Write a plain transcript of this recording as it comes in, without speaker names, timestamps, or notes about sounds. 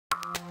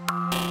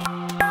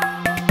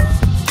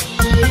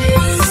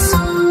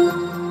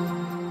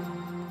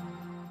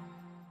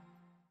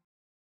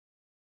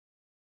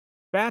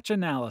Batch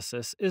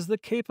analysis is the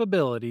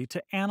capability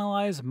to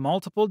analyze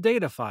multiple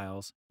data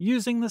files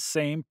using the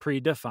same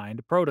predefined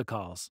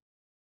protocols.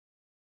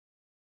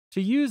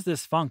 To use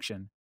this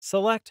function,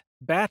 select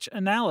Batch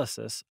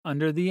Analysis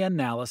under the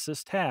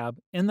Analysis tab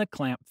in the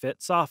Clampex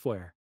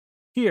software.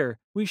 Here,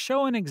 we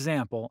show an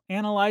example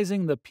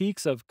analyzing the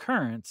peaks of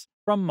currents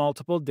from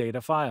multiple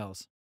data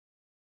files.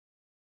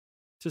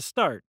 To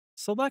start,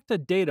 select a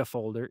data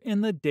folder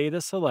in the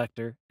Data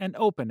selector and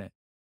open it.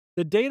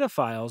 The data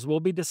files will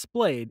be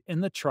displayed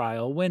in the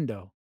trial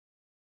window.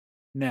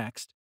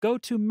 Next, go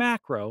to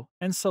Macro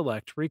and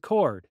select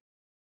Record.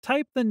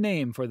 Type the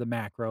name for the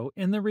macro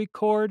in the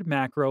Record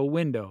macro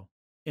window.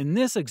 In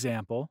this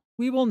example,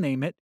 we will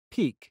name it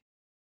Peak.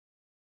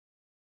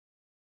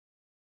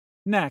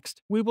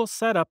 Next, we will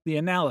set up the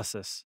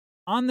analysis.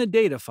 On the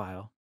data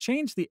file,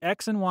 change the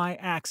X and Y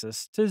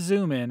axis to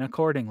zoom in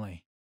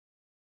accordingly.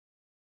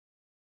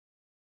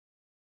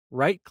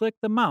 Right-click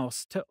the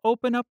mouse to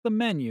open up the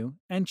menu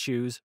and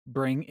choose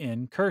Bring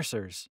in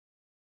Cursors.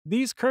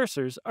 These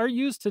cursors are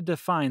used to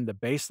define the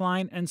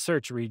baseline and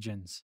search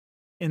regions.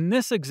 In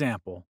this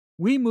example,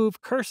 we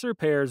move cursor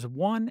pairs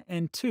 1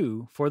 and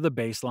 2 for the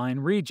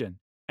baseline region,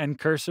 and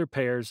cursor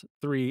pairs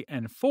 3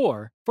 and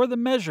 4 for the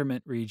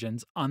measurement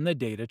regions on the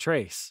data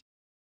trace.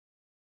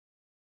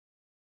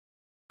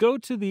 Go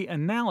to the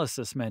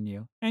Analysis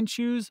menu and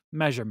choose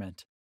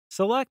Measurement.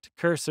 Select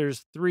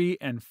cursors 3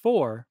 and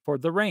 4 for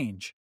the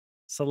range.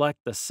 Select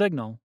the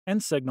signal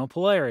and signal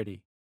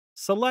polarity.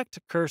 Select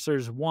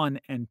cursors 1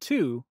 and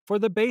 2 for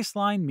the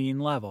baseline mean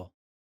level.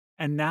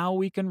 And now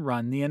we can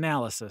run the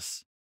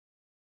analysis.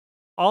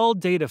 All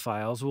data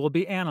files will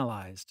be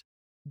analyzed.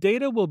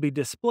 Data will be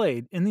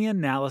displayed in the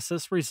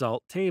Analysis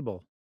Result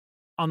table.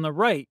 On the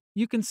right,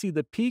 you can see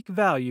the peak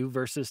value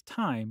versus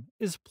time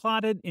is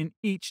plotted in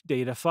each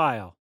data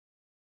file.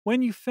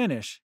 When you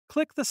finish,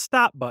 click the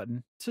Stop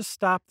button to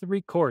stop the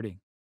recording.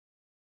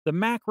 The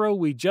macro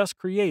we just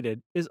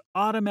created is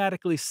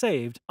automatically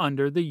saved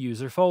under the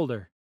user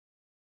folder.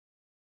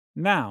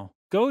 Now,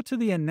 go to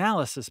the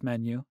Analysis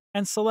menu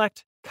and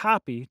select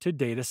Copy to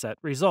Dataset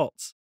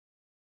Results.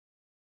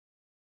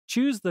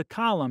 Choose the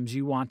columns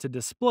you want to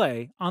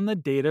display on the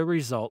Data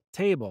Result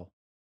table.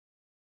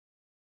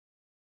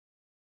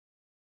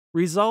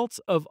 Results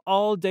of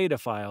all data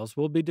files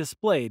will be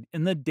displayed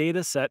in the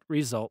Dataset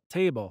Result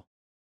table.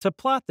 To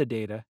plot the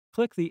data,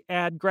 click the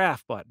Add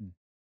Graph button.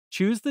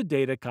 Choose the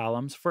data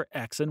columns for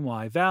X and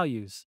Y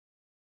values.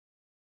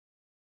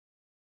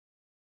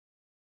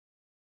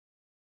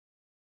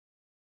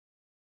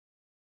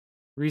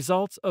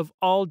 Results of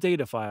all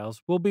data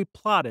files will be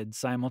plotted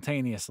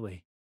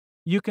simultaneously.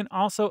 You can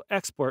also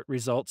export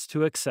results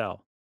to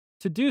Excel.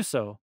 To do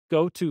so,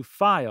 go to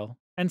File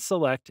and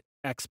select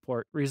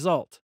Export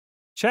Result.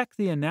 Check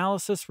the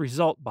Analysis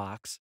Result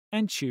box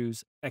and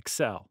choose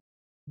Excel.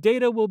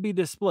 Data will be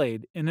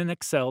displayed in an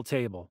Excel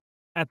table.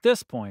 At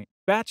this point,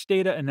 batch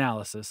data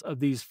analysis of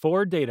these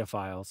 4 data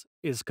files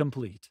is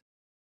complete.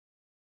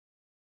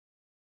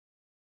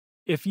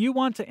 If you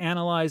want to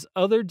analyze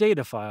other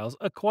data files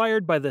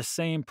acquired by the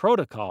same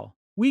protocol,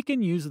 we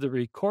can use the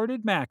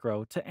recorded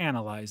macro to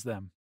analyze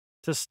them.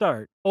 To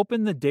start,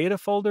 open the data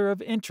folder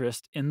of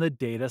interest in the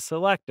Data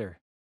selector.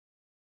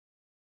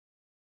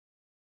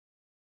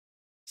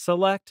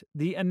 Select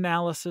the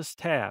Analysis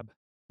tab.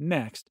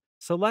 Next,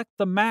 select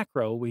the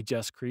macro we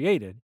just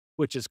created,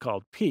 which is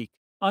called Peak,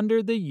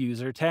 under the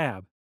User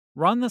tab.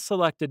 Run the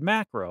selected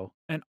macro,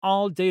 and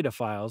all data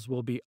files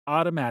will be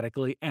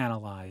automatically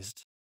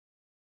analyzed.